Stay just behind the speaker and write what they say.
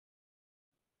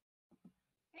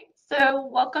So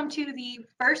welcome to the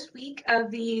first week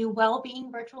of the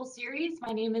Wellbeing virtual series.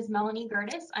 My name is Melanie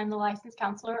Gertis. I'm the licensed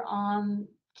counselor on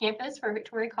campus for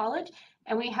Victoria College,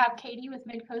 and we have Katie with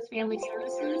Midcoast Family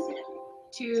Services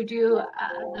to do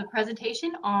the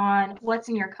presentation on What's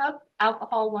in Your Cup,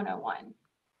 Alcohol 101.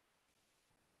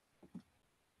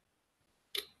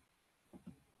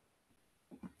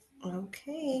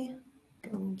 Okay,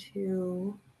 I'm going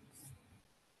to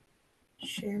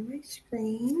share my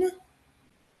screen.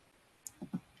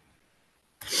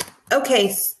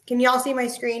 Okay, can y'all see my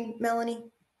screen, Melanie?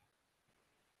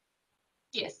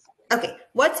 Yes. Okay,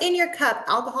 what's in your cup?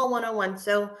 Alcohol 101.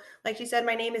 So, like she said,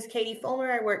 my name is Katie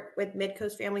Folmar. I work with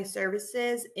Midcoast Family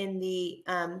Services in the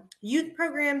youth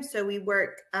program. So we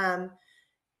work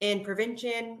in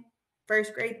prevention,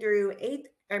 first grade through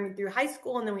through high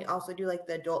school, and then we also do like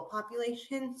the adult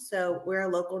population. So we're a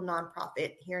local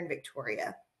nonprofit here in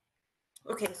Victoria.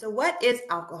 Okay, so what is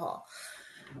alcohol?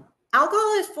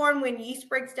 Alcohol is formed when yeast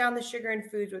breaks down the sugar in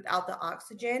foods without the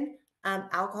oxygen.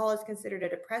 Alcohol is considered a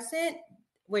depressant,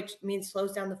 which means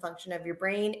slows down the function of your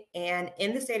brain. And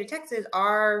in the state of Texas,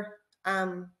 our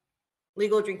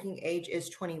legal drinking age is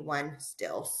 21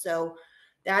 still. So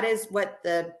that is what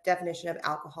the definition of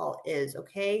alcohol is,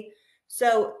 okay?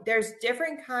 So there's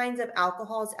different kinds of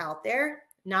alcohols out there.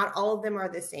 Not all of them are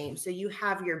the same. So you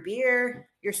have your beer,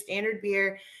 your standard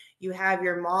beer, you have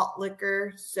your malt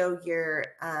liquor, so your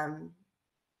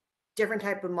different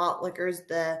type of malt liquors,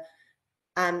 the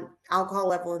alcohol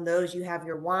level in those, you have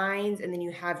your wines, and then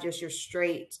you have just your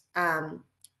straight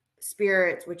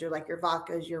spirits, which are like your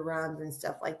vodkas, your rums, and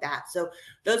stuff like that. So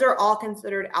those are all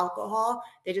considered alcohol.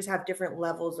 They just have different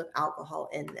levels of alcohol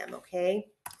in them, okay?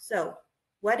 So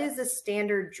what is a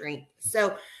standard drink?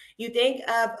 So you think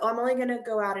of, oh, I'm only going to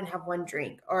go out and have one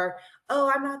drink, or,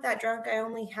 oh, I'm not that drunk, I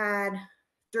only had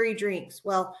 3 drinks.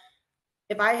 Well,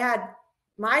 if I had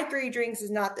my 3 drinks is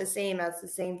not the same as the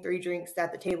same 3 drinks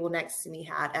that the table next to me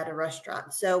had at a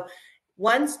restaurant. So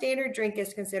one standard drink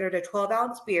is considered a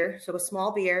 12-ounce beer, so a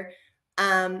small beer,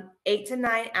 8 to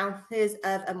 9 ounces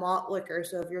of a malt liquor.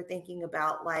 So if you're thinking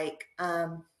about like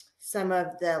some of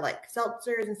the like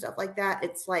seltzers and stuff like that,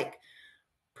 it's like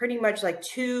pretty much like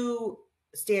 2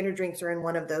 standard drinks are in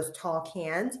one of those tall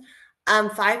cans.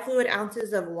 5 fluid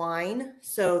ounces of wine.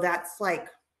 So that's like,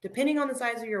 depending on the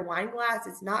size of your wine glass,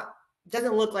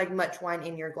 doesn't look like much wine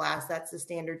in your glass. That's the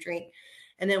standard drink.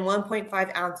 And then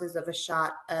 1.5 ounces of a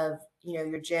shot of,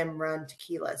 your gym run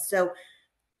tequila. So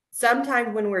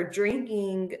sometimes when we're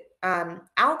drinking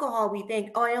alcohol, we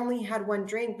think, oh, I only had 1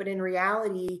 drink. But in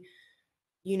reality,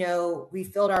 we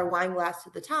filled our wine glass to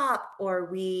the top, or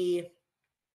we,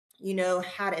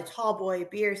 had a tall boy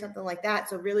beer, something like that.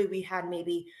 So really we had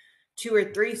maybe 2 or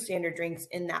 3 standard drinks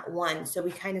in that one. So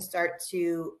we kind of start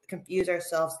to confuse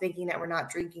ourselves thinking that we're not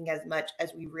drinking as much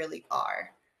as we really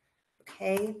are.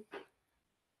 Okay.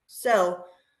 So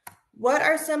what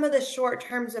are some of the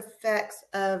short-term effects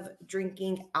of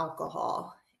drinking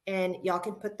alcohol? And y'all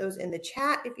can put those in the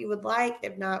chat if you would like.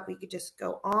 If not, we could just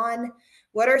go on.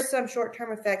 What are some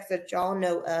short-term effects that y'all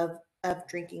know of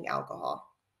drinking alcohol?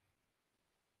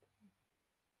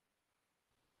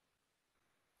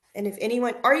 And if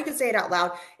anyone, or you could say it out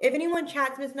loud. If anyone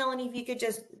chats, Miss Melanie, if you could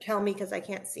just tell me, because I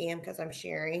can't see him because I'm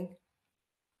sharing.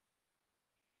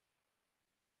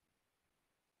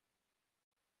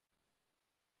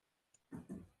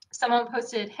 Someone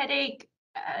posted headache.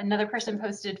 Another person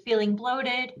posted feeling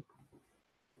bloated.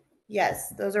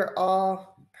 Yes, those are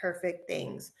all perfect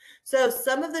things. So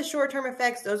some of the short-term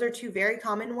effects, those are 2 very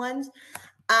common ones.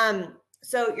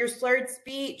 So your slurred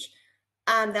speech,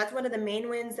 that's one of the main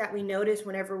ones that we notice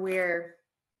whenever we're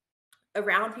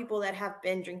around people that have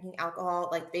been drinking alcohol,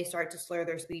 like they start to slur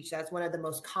their speech. That's one of the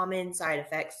most common side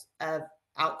effects of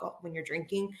alcohol when you're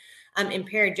drinking.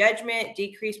 Impaired judgment,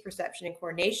 decreased perception and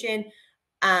coordination,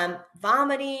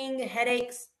 vomiting,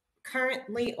 headaches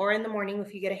currently or in the morning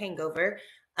if you get a hangover,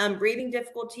 breathing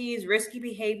difficulties, risky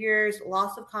behaviors,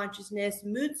 loss of consciousness,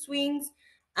 mood swings,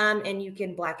 and you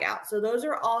can black out. So those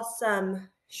are all some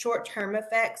short-term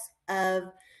effects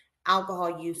of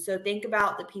alcohol use. So think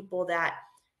about the people that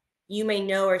you may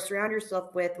know or surround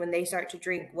yourself with when they start to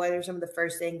drink. What are some of the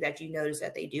first things that you notice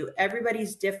that they do?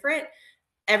 Everybody's different.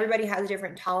 Everybody has a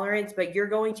different tolerance, but you're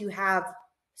going to have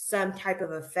some type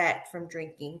of effect from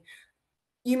drinking.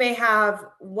 You may have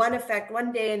one effect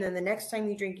one day, and then the next time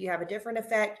you drink, you have a different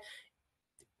effect.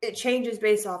 It changes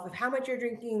based off of how much you're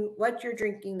drinking, what you're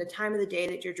drinking, the time of the day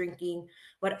that you're drinking,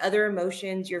 what other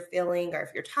emotions you're feeling, or if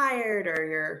you're tired or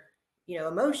you're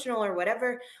emotional or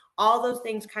whatever. All those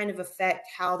things kind of affect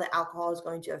how the alcohol is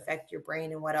going to affect your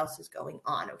brain and what else is going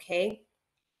on, okay?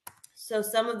 So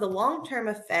some of the long-term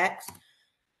effects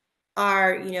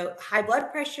are, high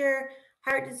blood pressure,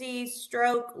 heart disease,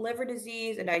 stroke, liver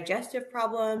disease, and digestive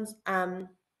problems.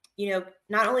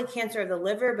 Not only cancer of the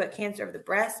liver, but cancer of the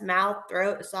breast, mouth,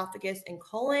 throat, esophagus, and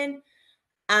colon.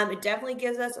 It definitely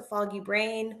gives us a foggy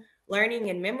brain, learning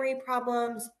and memory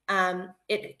problems.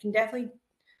 It can definitely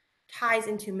ties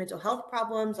into mental health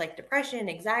problems like depression,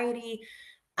 anxiety,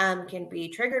 can be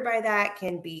triggered by that,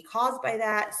 can be caused by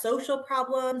that. Social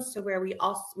problems, to where we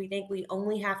think we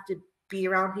only have to be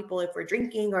around people if we're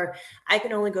drinking, or I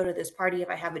can only go to this party if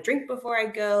I have a drink before I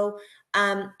go.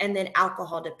 And then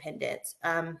alcohol dependence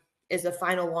is a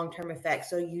final long-term effect.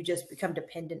 So you just become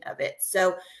dependent of it.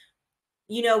 So,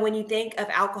 when you think of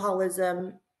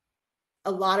alcoholism,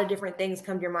 a lot of different things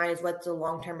come to your mind is what's the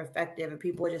long-term effective, and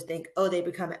people just think, oh, they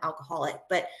become an alcoholic.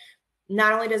 But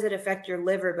not only does it affect your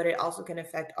liver, but it also can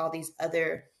affect all these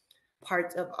other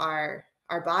parts of our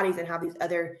bodies and have these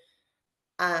other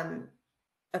um,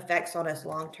 effects on us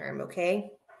long term.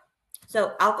 Okay,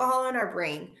 so alcohol in our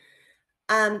brain.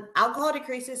 Alcohol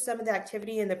decreases some of the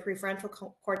activity in the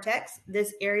prefrontal cortex.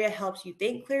 This area helps you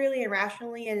think clearly and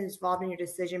rationally and is involved in your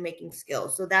decision making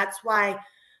skills. So that's why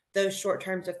those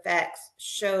short-term effects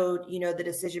showed, the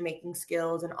decision-making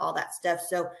skills and all that stuff.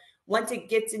 So once it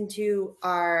gets to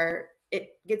our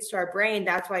brain,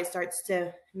 that's why it starts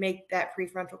to make that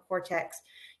prefrontal cortex,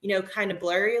 kind of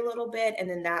blurry a little bit. And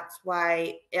then that's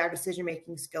why our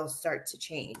decision-making skills start to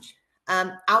change.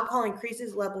 Alcohol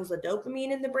increases levels of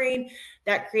dopamine in the brain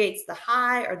that creates the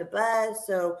high or the buzz.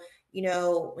 So,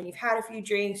 when you've had a few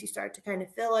drinks, you start to kind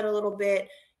of feel it a little bit,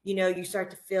 you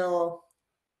start to feel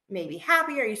maybe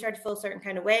happy, or you start to feel a certain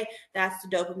kind of way. That's the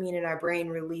dopamine in our brain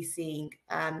releasing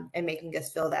and making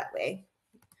us feel that way.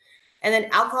 And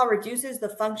then alcohol reduces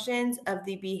the functions of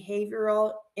the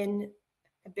behavioral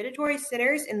inhibitory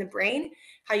centers in the brain.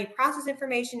 How you process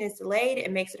information is delayed.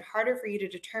 It makes it harder for you to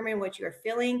determine what you are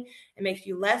feeling. It makes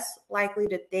you less likely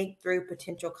to think through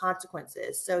potential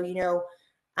consequences. So,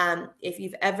 if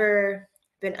you've ever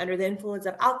been under the influence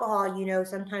of alcohol,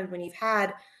 sometimes when you've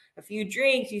had a few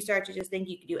drinks, you start to just think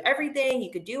you could do everything, you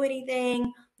could do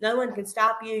anything, no one can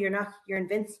stop you, you're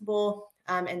invincible.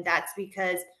 And that's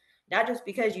because not just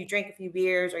because you drank a few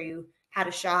beers or you had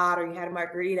a shot or you had a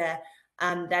margarita.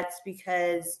 That's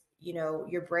because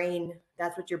your brain,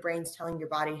 that's what your brain's telling your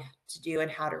body to do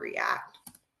and how to react.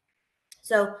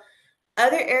 So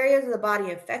other areas of the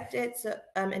body affected,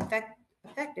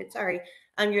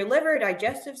 your liver,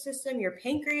 digestive system, your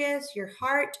pancreas, your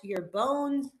heart, your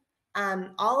bones,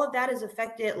 all of that is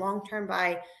affected long term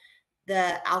by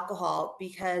the alcohol,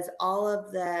 because all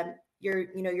of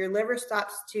your liver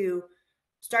starts to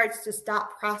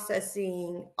stop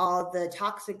processing all the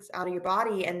toxics out of your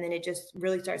body, and then it just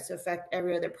really starts to affect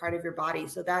every other part of your body.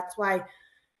 So that's why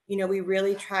we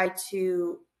really try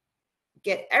to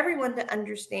get everyone to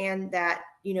understand that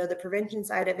the prevention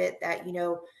side of it, that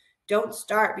don't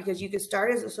start, because you could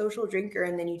start as a social drinker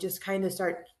and then you just kind of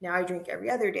start, now I drink every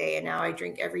other day, and now I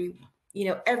drink every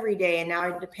day, and now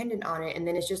I'm dependent on it, and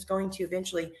then it's just going to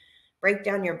eventually break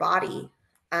down your body,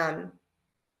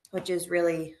 which is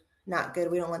really not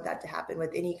good. We don't want that to happen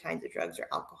with any kinds of drugs or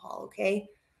alcohol. Okay,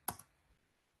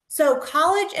 so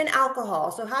college and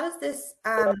alcohol. So how does this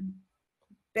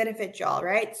benefit y'all,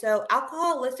 right? So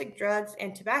alcohol, drugs,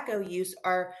 and tobacco use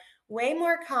are way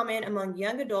more common among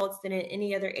young adults than in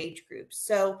any other age group.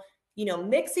 So,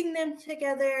 mixing them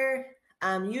together,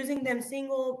 using them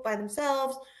single by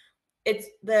themselves,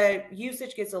 the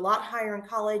usage gets a lot higher in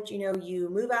college. You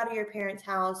move out of your parents'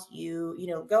 house, you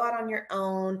go out on your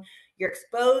own, you're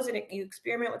exposed, and you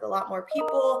experiment with a lot more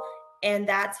people. And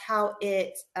that's how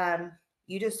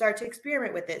you just start to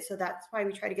experiment with it. So that's why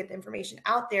we try to get the information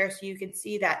out there, so you can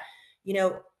see that,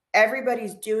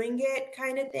 everybody's doing it,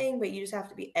 kind of thing, but you just have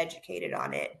to be educated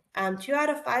on it. 2 out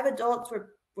of 5 adults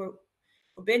were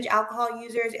binge alcohol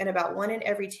users, and about 1 in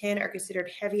every 10 are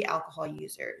considered heavy alcohol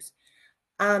users.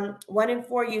 1 in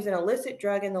 4 use an illicit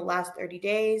drug in the last 30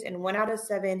 days, and 1 out of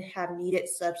 7 have needed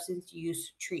substance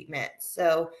use treatment.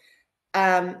 So,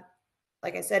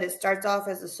 like I said, it starts off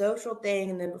as a social thing,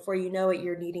 and then before you know it,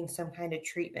 you're needing some kind of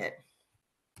treatment.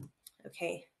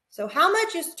 Okay, so how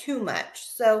much is too much?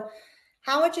 So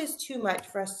how much is too much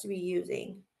for us to be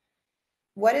using?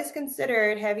 What is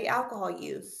considered heavy alcohol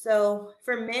use? So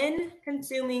for men,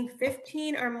 consuming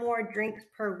 15 or more drinks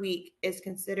per week is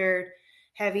considered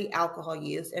heavy alcohol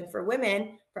use. And for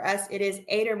women, for us, it is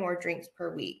 8 or more drinks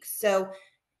per week. So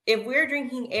if we're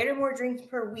drinking 8 or more drinks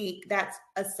per week, that's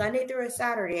a Sunday through a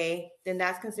Saturday, then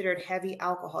that's considered heavy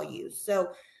alcohol use.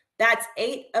 So that's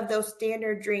 8 of those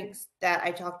standard drinks that I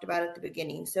talked about at the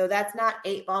beginning. So that's not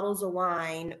 8 bottles of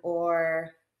wine,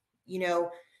 or,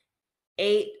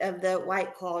 8 of the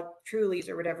White Claw Trulies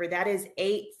or whatever, that is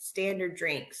 8 standard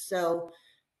drinks. So,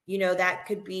 that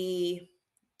could be,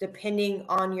 depending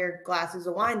on your glasses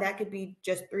of wine, that could be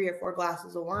just 3 or 4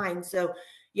 glasses of wine. So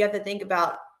you have to think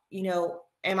about,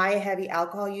 am I a heavy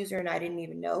alcohol user and I didn't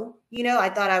even know? I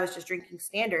thought I was just drinking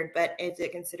standard, but is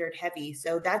it considered heavy?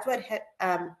 So that's what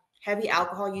heavy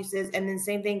alcohol use is. And then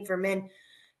same thing for men,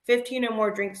 15 or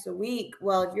more drinks a week.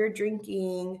 Well, if you're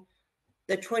drinking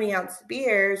the 20-ounce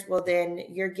beers, well, then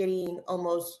you're getting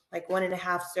almost like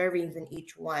 1.5 servings in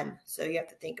each one. So you have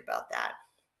to think about that.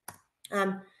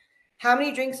 How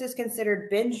many drinks is considered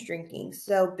binge drinking?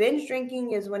 So binge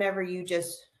drinking is whenever you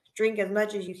just drink as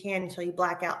much as you can until you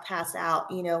black out, pass out.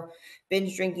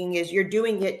 Binge drinking is you're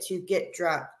doing it to get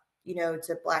drunk,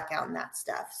 to black out and that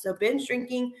stuff. So binge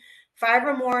drinking, 5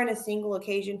 or more on a single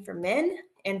occasion for men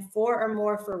and 4 or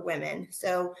more for women.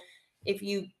 So if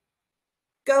you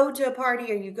go to a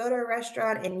party or you go to a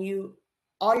restaurant and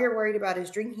all you're worried about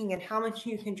is drinking and how much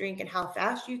you can drink and how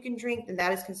fast you can drink, then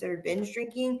that is considered binge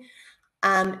drinking.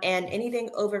 And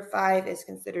anything over 5 is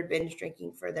considered binge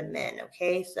drinking for the men.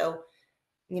 Okay. So,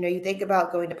 you think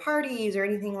about going to parties or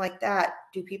anything like that.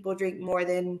 Do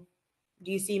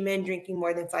you see men drinking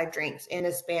more than 5 drinks in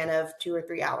a span of 2 or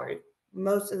 3 hours?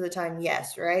 Most of the time,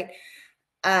 yes. Right.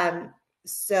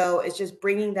 So it's just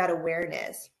bringing that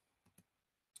awareness.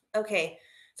 Okay.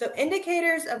 So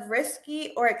indicators of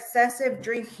risky or excessive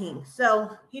drinking.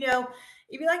 So,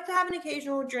 if you like to have an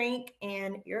occasional drink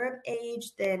and you're of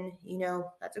age, then,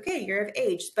 that's okay. You're of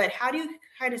age. But how do you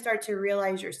kind of start to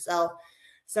realize yourself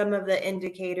some of the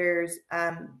indicators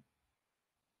and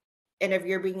if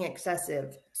you're being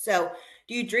excessive? So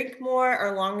do you drink more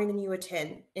or longer than you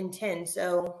intend?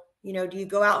 So, do you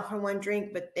go out for one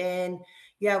drink, but then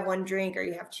you have one drink or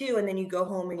you have 2 and then you go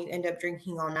home and you end up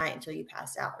drinking all night until you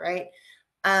pass out, right?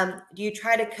 Do you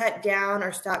try to cut down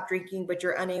or stop drinking, but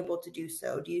you're unable to do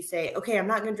so? Do you say, okay, I'm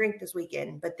not going to drink this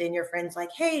weekend, but then your friend's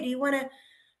like, hey, do you want to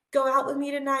go out with me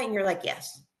tonight? And you're like,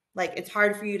 yes. Like, it's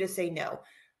hard for you to say no.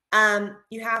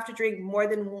 You have to drink more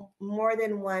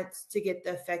than once to get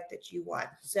the effect that you want.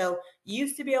 So you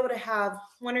used to be able to have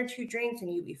 1 or 2 drinks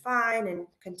and you'd be fine and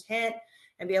content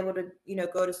and be able to,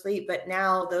 go to sleep. But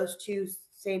now those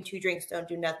same 2 drinks don't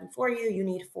do nothing for you. You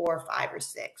need 4 or 5 or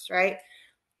 6, right?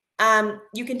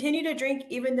 You continue to drink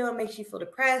even though it makes you feel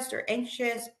depressed or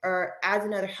anxious or adds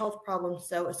another health problem.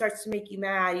 So it starts to make you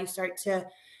mad. You start to,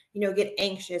 get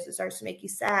anxious. It starts to make you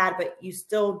sad, but you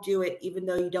still do it even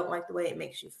though you don't like the way it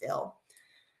makes you feel.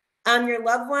 Your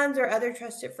loved ones or other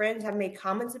trusted friends have made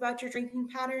comments about your drinking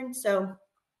pattern. So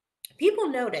people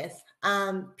notice.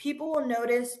 People will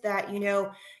notice that,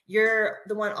 you're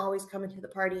the one always coming to the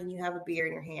party and you have a beer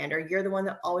in your hand, or you're the one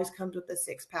that always comes with a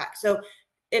 6-pack. So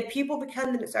if people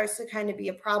become that, it starts to kind of be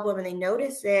a problem and they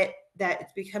notice it, that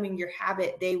it's becoming your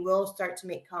habit, they will start to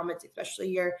make comments, especially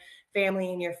your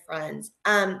family and your friends.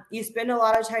 You spend a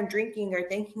lot of time drinking or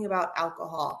thinking about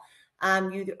alcohol.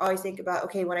 You always think about,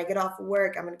 okay, when I get off of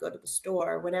work, I'm going to go to the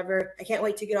store. Whenever I can't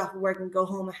wait to get off of work and go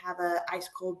home and have a ice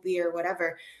cold beer,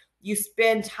 whatever. You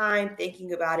spend time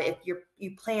thinking about it. If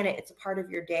you plan it, it's a part of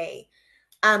your day.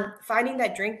 Finding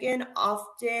that drinking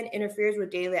often interferes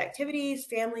with daily activities,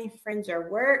 family, friends, or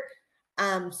work.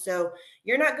 So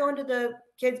you're not going to the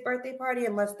kid's birthday party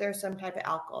unless there's some type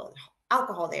of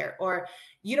alcohol there, or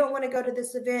you don't want to go to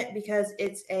this event because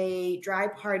it's a dry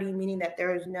party, meaning that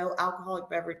there is no alcoholic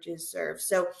beverages served.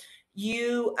 So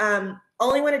you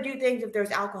only want to do things if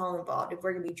there's alcohol involved. If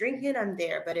we're going to be drinking, I'm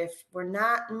there. But if we're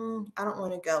not, I don't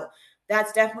want to go.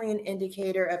 That's definitely an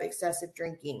indicator of excessive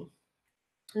drinking.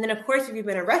 And then, of course, if you've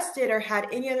been arrested or had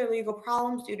any other legal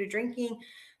problems due to drinking,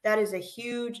 that is a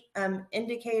huge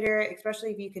indicator,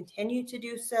 especially if you continue to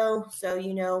do so. So,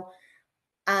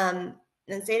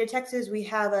 in the state of Texas, we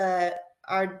have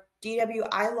our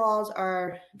DWI laws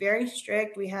are very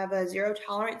strict. We have a 0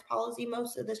 tolerance policy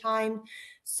most of the time.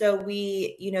 So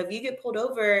if you get pulled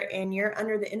over and you're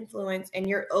under the influence and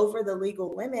you're over the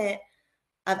legal limit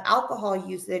of alcohol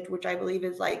usage, which I believe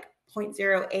is like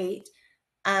 0.08,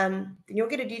 then you'll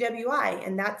get a DWI,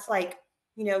 and that's like,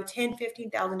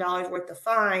 $10,000-$15,000 worth of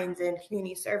fines and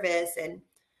community service and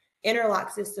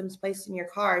interlock systems placed in your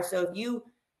car. So if you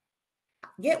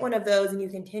get one of those and you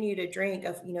continue to drink,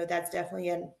 that's definitely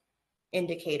an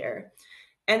indicator.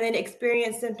 And then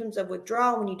experience symptoms of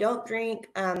withdrawal when you don't drink.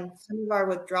 Some of our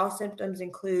withdrawal symptoms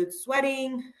include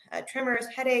sweating, tremors,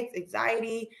 headaches,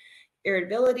 anxiety,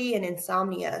 irritability, and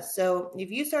insomnia. So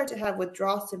if you start to have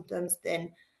withdrawal symptoms,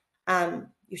 then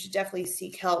you should definitely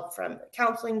seek help from the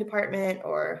counseling department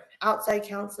or outside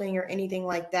counseling or anything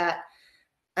like that,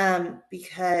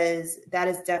 because that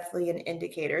is definitely an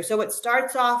indicator. So it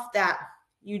starts off that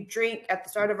you drink at the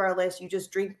start of our list, you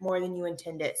just drink more than you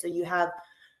intended. So you have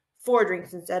 4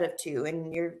 drinks instead of 2,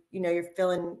 and you're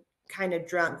feeling kind of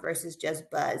drunk versus just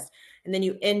buzzed. And then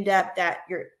you end up that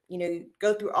you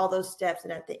go through all those steps,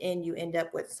 and at the end you end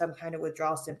up with some kind of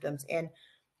withdrawal symptoms. And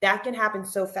that can happen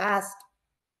so fast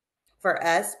for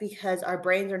us because our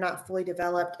brains are not fully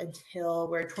developed until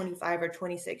we're 25 or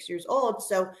 26 years old.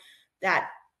 So that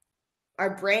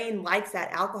our brain likes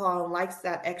that alcohol and likes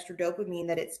that extra dopamine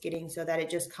that it's getting, so that it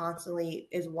just constantly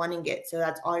is wanting it. So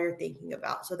that's all you're thinking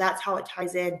about. So that's how it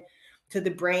ties in to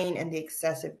the brain and the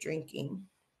excessive drinking.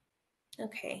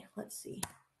 Okay, let's see.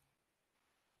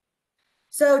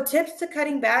 So tips to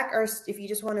cutting back are if you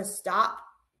just want to stop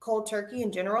cold turkey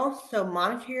in general. So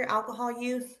monitor your alcohol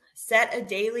use, set a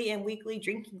daily and weekly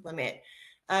drinking limit.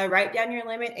 Write down your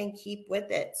limit and keep with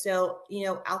it. So,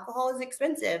 alcohol is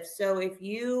expensive. So if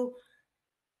you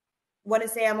want to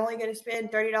say, I'm only going to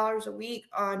spend $30 a week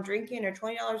on drinking or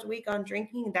 $20 a week on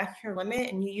drinking, that's your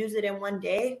limit, and you use it in one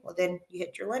day, well, then you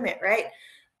hit your limit, right?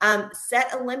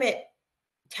 Set a limit.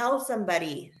 Tell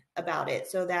somebody about it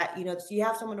so that, so you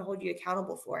have someone to hold you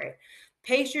accountable for it.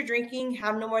 Pace your drinking.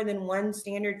 Have no more than 1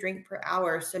 standard drink per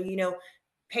hour. So,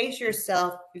 pace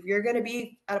yourself. If you're going to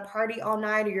be at a party all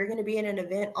night, or you're going to be in an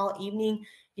event all evening,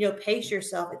 pace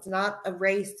yourself. It's not a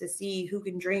race to see who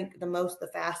can drink the most, the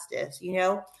fastest,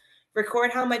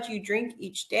 Record how much you drink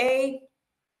each day.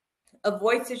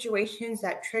 Avoid situations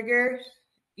that trigger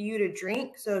you to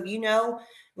drink. So if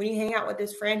when you hang out with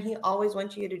this friend, he always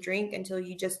wants you to drink until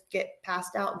you just get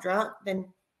passed out drunk, then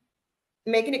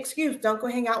make an excuse. Don't go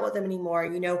hang out with them anymore.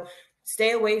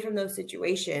 Stay away from those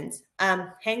situations.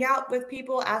 Hang out with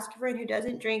people. Ask a friend who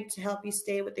doesn't drink to help you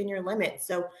stay within your limits.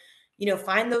 So,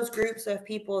 find those groups of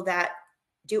people that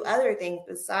do other things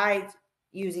besides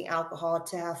using alcohol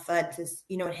to have fun, to,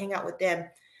 and hang out with them.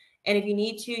 And if you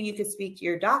need to, you could speak to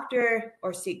your doctor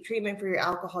or seek treatment for your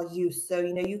alcohol use. So,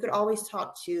 you could always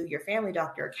talk to your family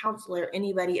doctor, a counselor,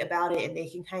 anybody about it, and they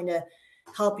can kind of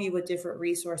help you with different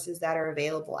resources that are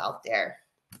available out there.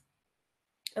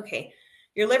 Okay,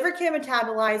 your liver can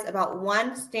metabolize about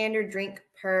 1 standard drink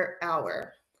per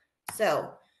hour.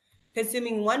 So,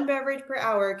 consuming 1 beverage per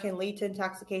hour can lead to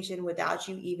intoxication without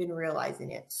you even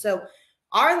realizing it. So,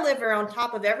 our liver, on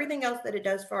top of everything else that it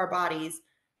does for our bodies,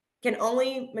 can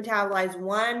only metabolize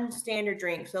 1 standard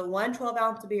drink. So 1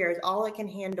 12-ounce beer is all it can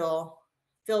handle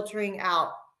filtering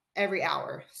out every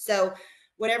hour. So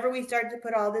whenever we start to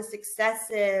put all this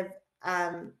excessive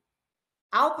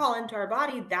alcohol into our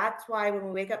body, that's why when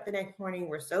we wake up the next morning,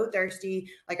 we're so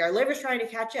thirsty, like our liver's trying to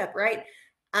catch up, right?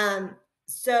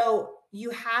 So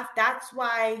that's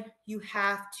why you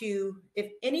have to,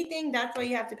 if anything, that's why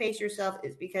you have to pace yourself,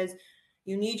 is because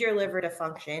you need your liver to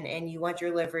function, and you want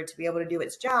your liver to be able to do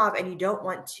its job, and you don't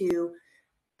want to,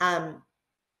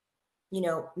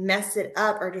 mess it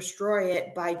up or destroy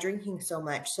it by drinking so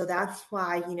much. So that's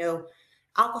why,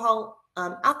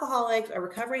 alcoholics or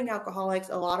recovering alcoholics,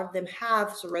 a lot of them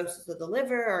have cirrhosis of the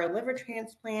liver or a liver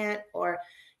transplant, or,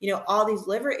 all these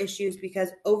liver issues,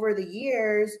 because over the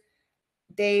years,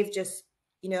 they've just,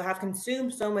 have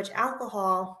consumed so much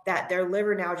alcohol that their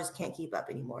liver now just can't keep up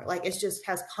anymore. Like, it's just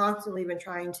has constantly been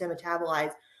trying to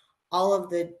metabolize all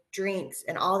of the drinks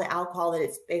and all the alcohol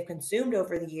that they've consumed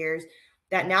over the years,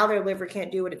 that now their liver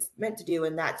can't do what it's meant to do,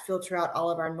 and that's filter out all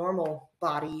of our normal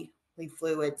bodily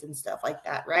fluids and stuff like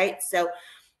that, right? So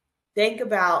think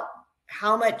about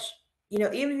how much,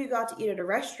 even if you go out to eat at a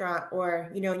restaurant,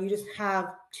 or, you just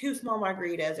have 2 small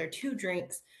margaritas or 2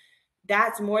 drinks,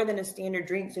 that's more than a standard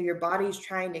drink. So your body's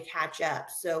trying to catch up.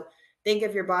 So think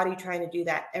of your body trying to do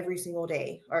that every single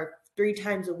day, or 3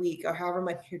 times a week, or however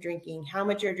much you're drinking, how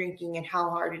much you're drinking, and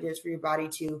how hard it is for your body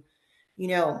to,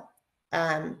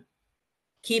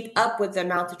 keep up with the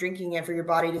amount of drinking, and for your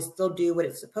body to still do what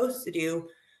it's supposed to do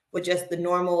with just the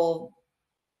normal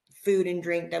food and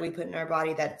drink that we put in our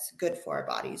body that's good for our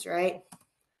bodies, right?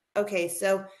 Okay,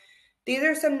 so these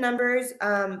are some numbers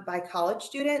by college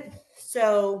student.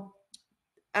 So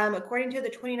according to the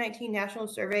 2019 National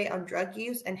Survey on Drug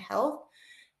Use and Health,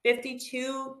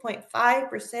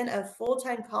 52.5% of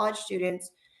full-time college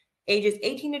students ages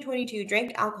 18 to 22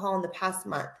 drank alcohol in the past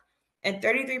month, and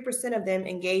 33% of them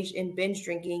engaged in binge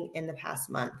drinking in the past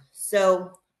month.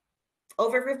 So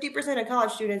over 50% of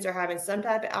college students are having some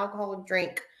type of alcoholic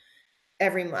drink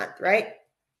every month, right?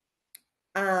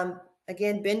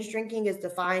 Again, binge drinking is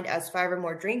defined as 5 or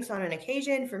more drinks on an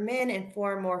occasion for men and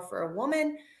 4 or more for a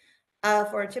woman.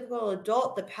 For a typical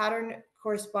adult, the pattern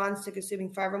corresponds to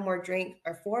consuming 5 or more drinks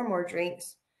or 4 or more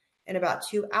drinks in about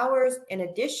 2 hours. In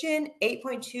addition,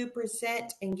 8.2%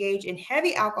 engage in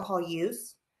heavy alcohol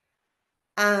use,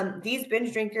 These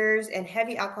binge drinkers and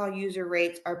heavy alcohol user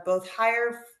rates are both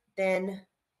higher than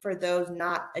for those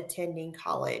not attending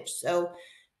college. So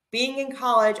being in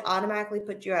college automatically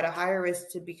puts you at a higher risk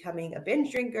to becoming a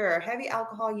binge drinker or a heavy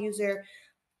alcohol user,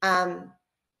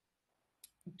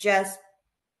 just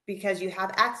because you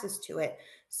have access to it.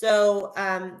 So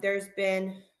there's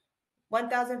been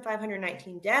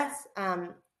 1,519 deaths,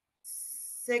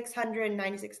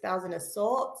 696,000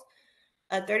 assaults,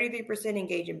 33%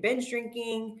 engage in binge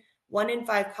drinking. 1 in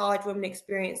 5 college women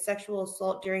experienced sexual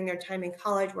assault during their time in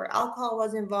college where alcohol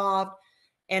was involved.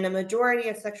 And a majority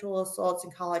of sexual assaults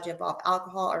in college involve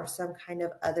alcohol or some kind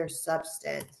of other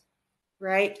substance,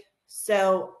 right?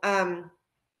 So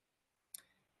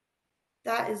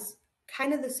that is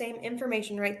kind of the same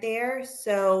information right there.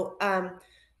 So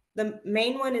the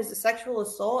main one is the sexual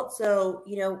assault. So,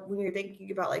 when you're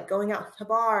thinking about like going out to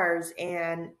bars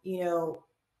and,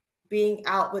 being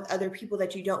out with other people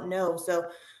that you don't know. So,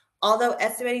 although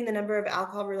estimating the number of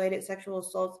alcohol related sexual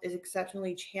assaults is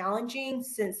exceptionally challenging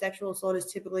since sexual assault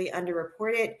is typically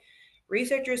underreported,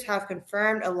 researchers have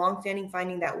confirmed a longstanding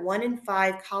finding that 1 in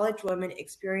 5 college women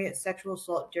experience sexual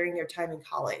assault during their time in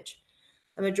college.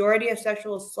 A majority of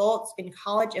sexual assaults in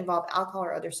college involve alcohol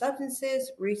or other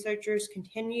substances. Researchers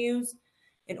continues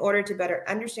in order to better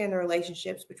understand the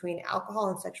relationships between alcohol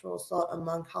and sexual assault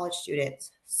among college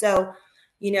students. So,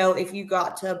 if you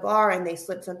got to a bar and they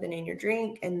slip something in your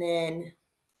drink and then,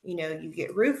 you get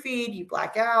roofied, you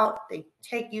black out, they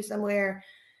take you somewhere,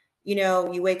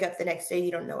 you wake up the next day,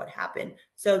 you don't know what happened.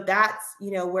 So that's,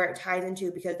 where it ties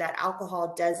into, because that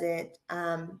alcohol doesn't,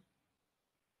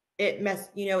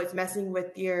 it's messing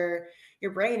with your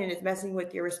brain, and it's messing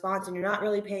with your response, and you're not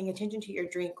really paying attention to your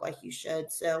drink like you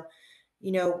should. So,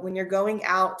 when you're going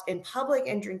out in public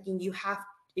and drinking, you have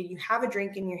a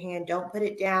drink in your hand, don't put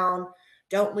it down,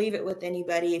 don't leave it with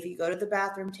anybody. If you go to the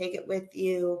bathroom, take it with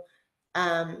you.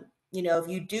 If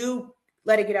you do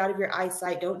let it get out of your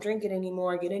eyesight, don't drink it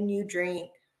anymore, get a new drink.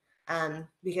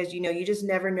 Because you just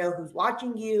never know who's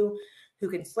watching you, who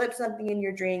can slip something in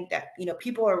your drink, that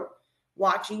people are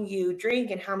watching you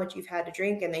drink and how much you've had to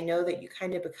drink, and they know that you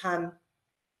kind of become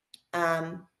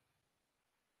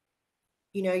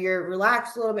you're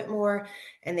relaxed a little bit more,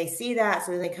 and they see that,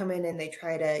 so then they come in and they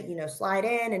try to slide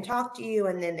in and talk to you,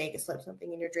 and then they can slip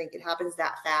something in your drink. It happens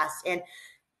that fast. And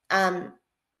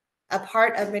a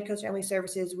part of Midcoast Family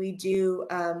Services, we do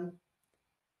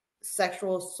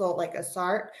sexual assault, like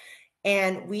assault,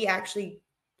 and we actually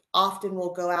often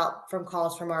will go out from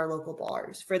calls from our local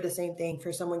bars for the same thing,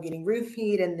 for someone getting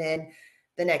roofied, and then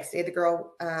the next day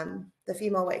the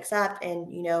female wakes up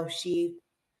and she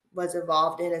was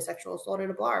involved in a sexual assault at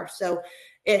a bar. So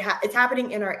it's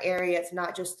happening in our area. It's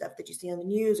not just stuff that you see on the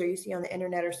news or you see on the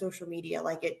internet or social media.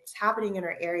 Like, it's happening in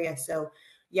our area. So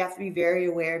you have to be very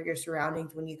aware of your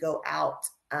surroundings when you go out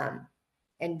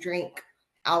and drink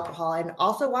alcohol, and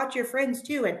also watch your friends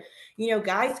too. And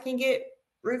guys can get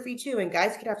roofie too, and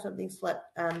guys could have something slip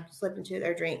into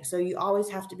their drink. So you always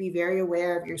have to be very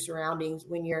aware of your surroundings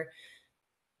when you're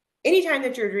anytime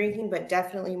that you're drinking, but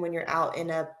definitely when you're out in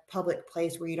a public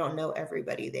place where you don't know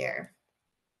everybody there.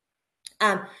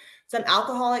 Some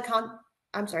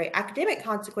academic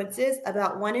consequences.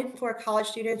 About 1 in 4 college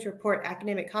students report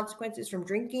academic consequences from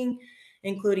drinking,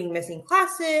 including missing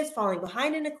classes, falling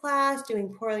behind in a class,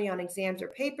 doing poorly on exams or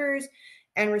papers,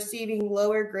 and receiving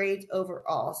lower grades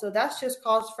overall. So that's just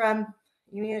caused from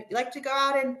you like to go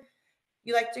out and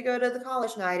you like to go to the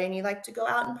college night, and you like to go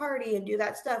out and party and do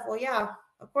that stuff. Well, yeah,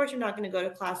 of course you're not going to go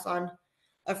to class on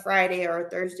a Friday or a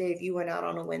Thursday if you went out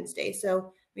on a Wednesday.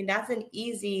 So, that's an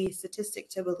easy statistic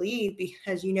to believe,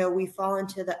 because, we fall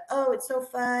into oh, it's so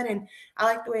fun and I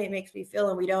like the way it makes me feel,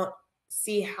 and we don't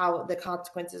see how the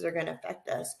consequences are going to affect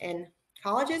us. And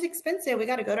college is expensive. We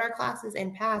got to go to our classes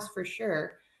and pass for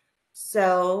sure.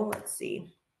 So let's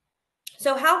see.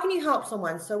 So how can you help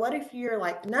someone? So what if you're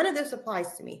like, none of this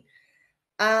applies to me?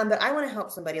 But I want to help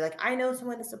somebody. Like, I know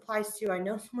someone this applies to. I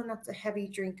know someone that's a heavy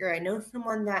drinker. I know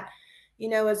someone that,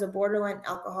 is a borderline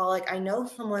alcoholic. I know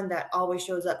someone that always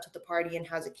shows up to the party and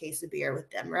has a case of beer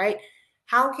with them, right?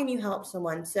 How can you help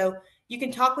someone? So you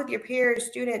can talk with your peers,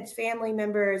 students, family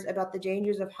members about the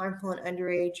dangers of harmful and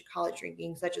underage college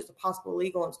drinking, such as the possible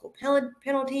legal and school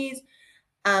penalties,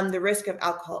 the risk of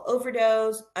alcohol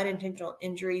overdose, unintentional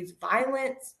injuries,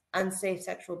 violence, unsafe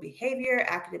sexual behavior,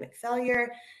 academic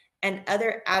failure, and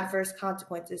other adverse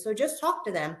consequences. So just talk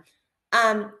to them.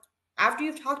 After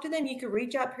you've talked to them, you can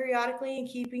reach out periodically and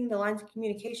keeping the lines of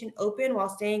communication open while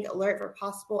staying alert for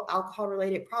possible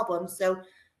alcohol-related problems. So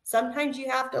sometimes you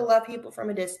have to love people from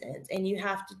a distance, and you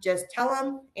have to just tell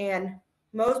them and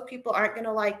most people aren't going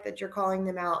to like that you're calling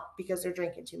them out because they're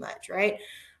drinking too much, right?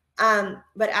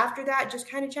 But after that, just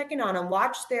kind of check in on them,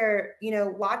 watch their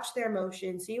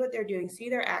emotions, see what they're doing, see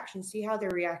their actions, see how they're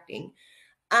reacting.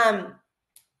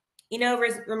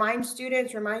 Remind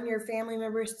students, remind your family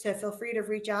members to feel free to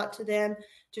reach out to them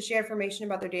to share information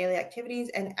about their daily activities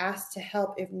and ask to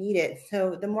help if needed.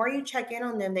 So the more you check in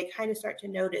on them, they kind of start to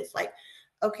notice, like,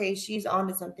 okay, she's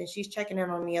onto something. She's checking in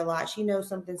on me a lot. She knows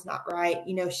something's not right.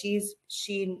 She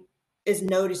is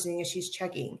noticing as she's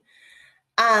checking.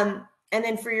 And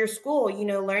then for your school,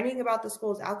 learning about the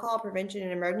school's alcohol prevention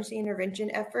and emergency intervention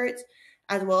efforts,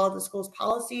 as well as the school's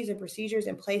policies and procedures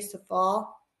in place to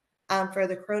fall for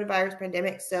the coronavirus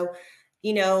pandemic. So,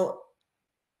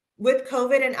 with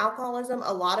COVID and alcoholism,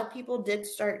 a lot of people did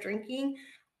start drinking.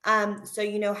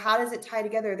 So, how does it tie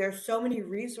together? There's so many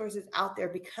resources out there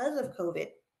because of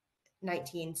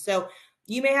COVID-19. So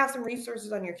you may have some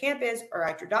resources on your campus or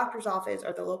at your doctor's office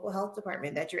or the local health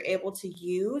department that you're able to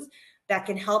use that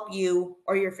can help you,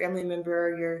 or your family member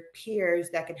or your peers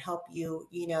that can help you,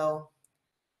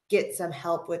 get some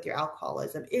help with your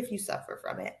alcoholism if you suffer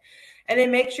from it. And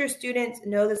then make sure students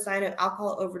know the sign of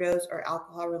alcohol overdose or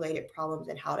alcohol related problems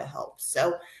and how to help.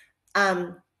 So,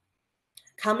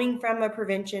 coming from a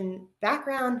prevention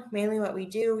background, mainly what we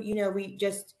do,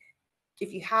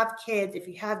 if you have kids, if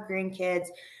you have grandkids,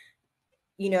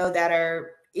 that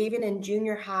are even in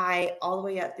junior high all the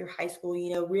way up through high school,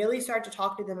 really start to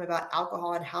talk to them about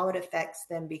alcohol and how it affects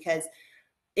them, because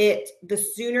the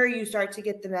sooner you start to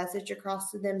get the message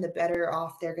across to them, the better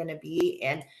off they're going to be.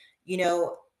 And,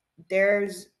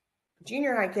 there's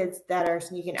junior high kids that are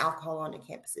sneaking alcohol onto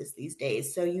campuses these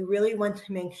days. So you really want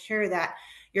to make sure that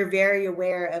you're very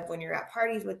aware of when you're at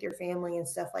parties with your family and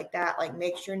stuff like that. Like,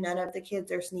 make sure none of the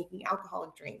kids are sneaking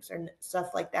alcoholic drinks or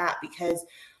stuff like that, because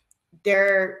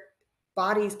their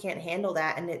bodies can't handle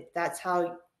that. And that's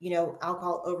how,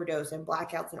 alcohol overdose and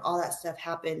blackouts and all that stuff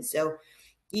happens. So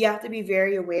you have to be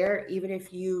very aware. Even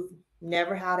if you've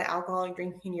never had an alcoholic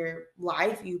drink in your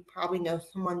life, you probably know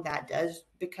someone that does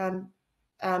become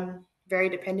very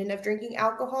dependent of drinking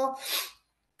alcohol.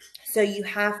 So you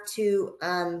have to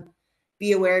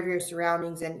be aware of your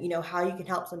surroundings and, how you can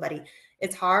help somebody.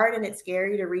 It's hard and it's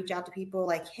scary to reach out to people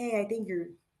like, hey, I think you're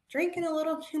drinking a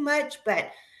little too much. But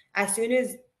as soon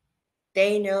as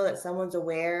they know that someone's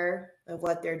aware of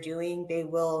what they're doing, they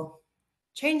will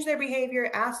change their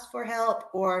behavior, ask for help,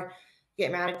 or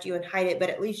get mad at you and hide it. But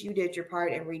at least you did your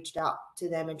part and reached out to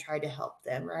them and tried to help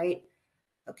them, right?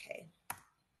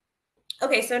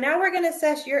 Okay, so now we're going to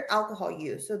assess your alcohol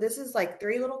use. So this is like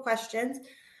 3 little questions.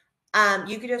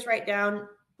 You could just write down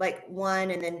like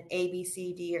 1 and then A, B,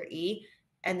 C, D, or E.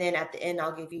 And then at the end,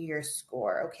 I'll give you your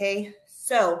score, okay?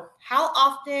 So how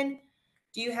often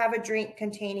do you have a drink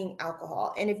containing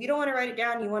alcohol? And if you don't want to write it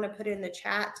down, you want to put it in the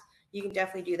chat, you can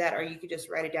definitely do that, or you could just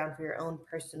write it down for your own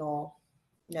personal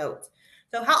notes.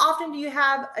 So how often do you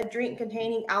have a drink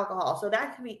containing alcohol? So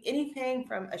that could be anything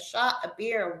from a shot, a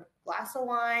beer, a glass of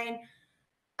wine,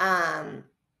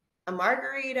 a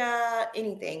margarita,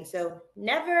 anything. So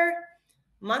never,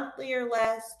 monthly or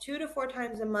less, 2 to 4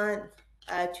 times a month,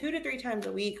 2 to 3 times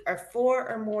a week, or 4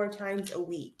 or more times a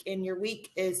week. And your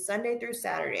week is Sunday through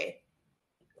Saturday.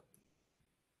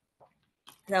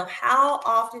 Now, how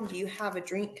often do you have a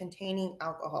drink containing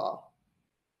alcohol?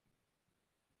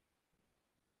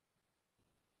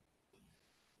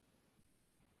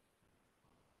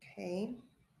 Okay.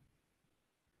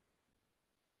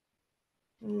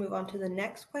 We'll move on to the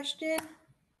next question.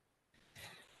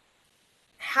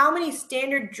 How many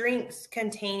standard drinks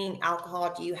containing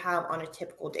alcohol do you have on a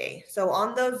typical day? So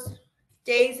on those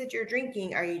days that you're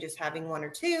drinking, are you just having 1 or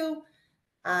 2,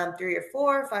 3 or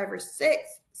 4, 5 or 6,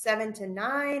 7 to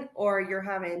 9, or you're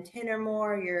having 10 or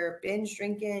more, you're binge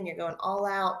drinking, you're going all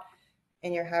out,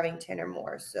 and you're having 10 or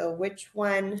more? So which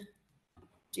one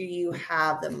do you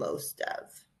have the most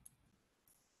of?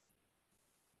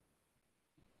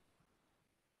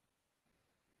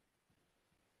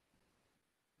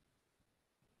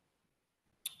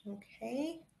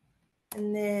 Okay.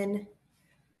 And then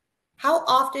how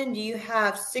often do you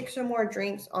have 6 or more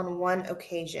drinks on one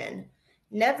occasion?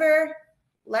 Never,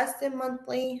 less than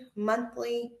monthly,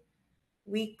 monthly,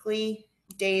 weekly,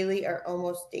 daily, or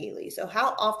almost daily. So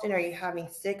how often are you having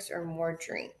 6 or more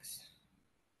drinks?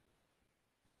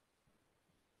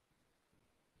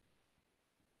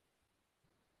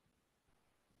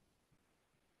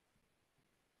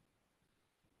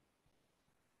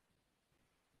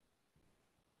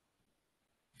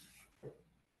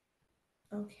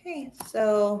 Okay,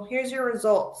 so here's your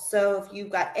results. So if you've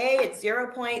got A, it's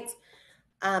 0 points.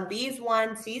 B is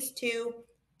 1, C is 2,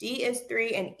 D is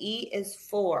 3, and E is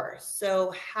 4.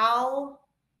 So how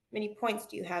many points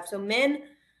do you have? So men,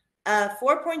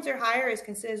 4 points or higher is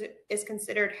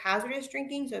considered hazardous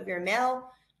drinking. So if you're a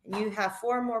male and you have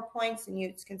 4 or more points, then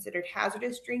it's considered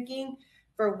hazardous drinking.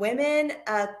 For women,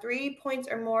 3 points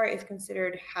or more is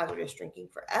considered hazardous drinking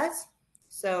for us.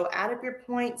 So add up your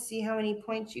points, see how many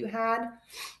points you had.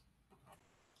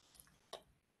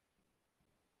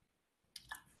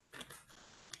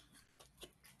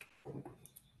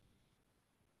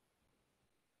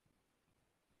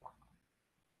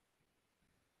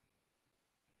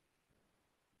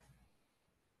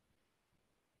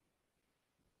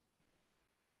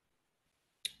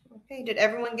 Okay, did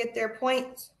everyone get their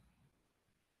points?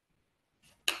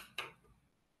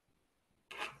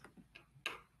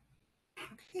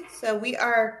 Okay, so we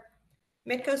are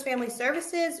Midcoast Family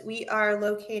Services. We are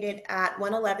located at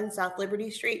 111 South Liberty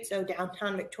Street, so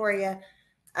downtown Victoria.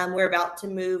 We're about to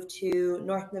move to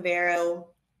North Navarro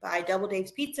by Double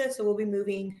Dave's Pizza, so we'll be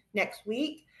moving next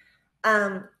week.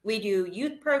 We do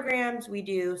youth programs, we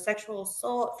do sexual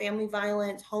assault, family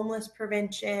violence, homeless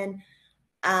prevention.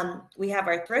 We have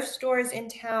our thrift stores in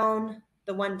town.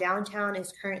 The one downtown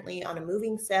is currently on a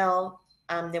moving sale.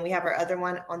 Then we have our other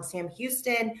one on Sam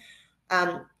Houston.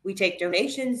 We take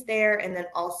donations there, and then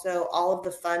also all of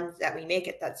the funds that we make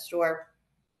at that store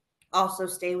also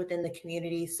stay within the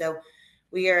community. So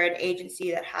we are an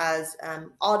agency that has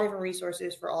all different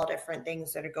resources for all different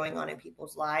things that are going on in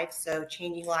people's lives. So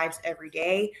changing lives every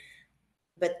day.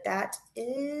 But that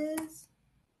is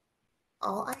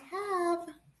all I have.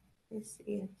 Let me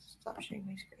see. Stop sharing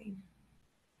my screen.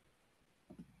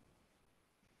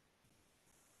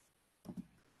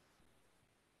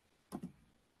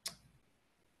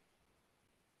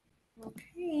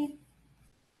 Okay.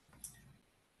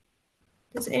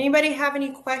 Does anybody have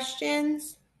any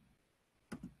questions?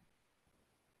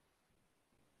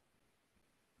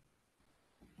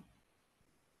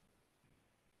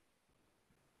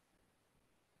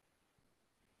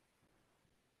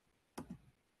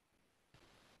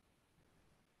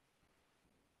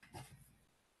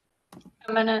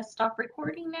 I'm gonna stop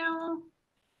recording now.